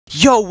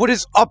Yo, what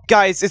is up,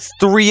 guys? It's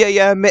 3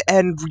 a.m.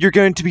 and you're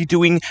going to be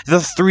doing the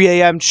 3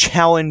 a.m.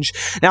 challenge.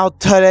 Now,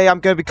 today I'm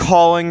going to be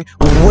calling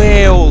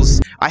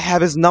Whalez. I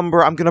have his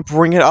number. I'm going to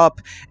bring it up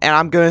and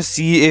I'm going to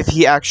see if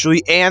he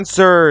actually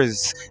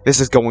answers. This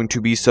is going to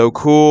be so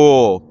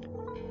cool.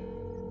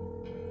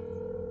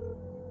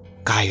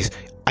 Guys,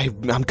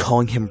 I'm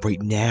calling him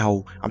right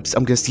now. I'm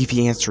going to see if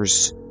he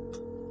answers.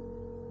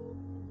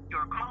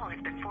 Your call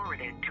has been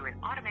forwarded to an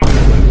automatic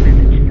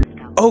message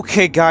system.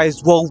 Okay,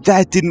 guys, well,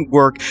 that didn't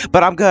work,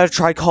 but I'm gonna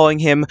try calling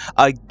him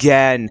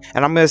again,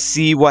 and I'm gonna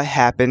see what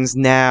happens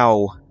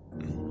now.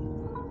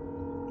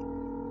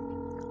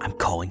 I'm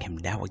calling him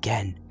now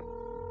again.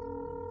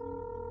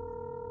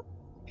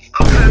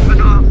 I'm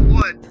passing off,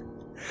 what?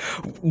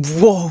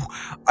 Whoa!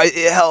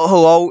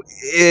 Hello?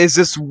 Is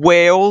this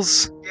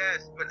Whalez?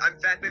 Yes, but I'm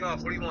fapping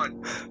off, what do you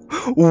want?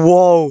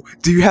 Whoa!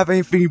 Do you have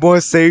anything you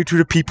want to say to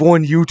the people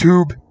on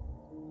YouTube?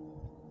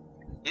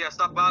 Yeah,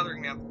 stop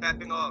bothering me, I'm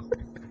fapping off.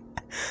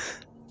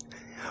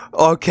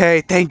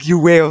 Okay, thank you,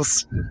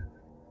 Whalez.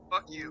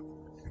 Fuck you.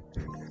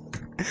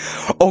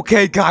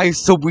 Okay,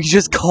 guys, so we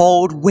just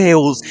called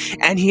Whalez,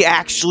 and he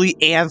actually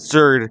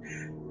answered.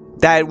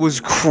 That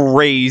was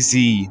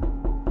crazy.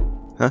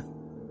 Huh?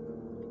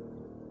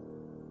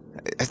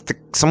 I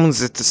think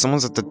someone's at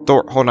the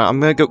door. Hold on, I'm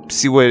gonna go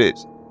see what it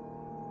is.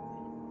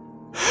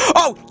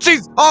 Oh,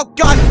 jeez! Oh,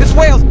 God! It's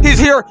Whalez! He's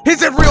here!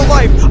 He's in real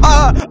life!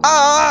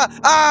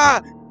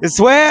 It's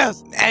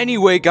Whalez!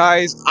 Anyway,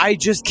 guys, I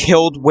just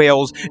killed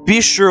Whalez. Be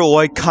sure to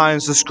like,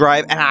 comment,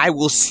 subscribe, and I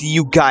will see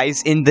you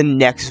guys in the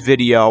next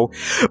video.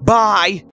 Bye!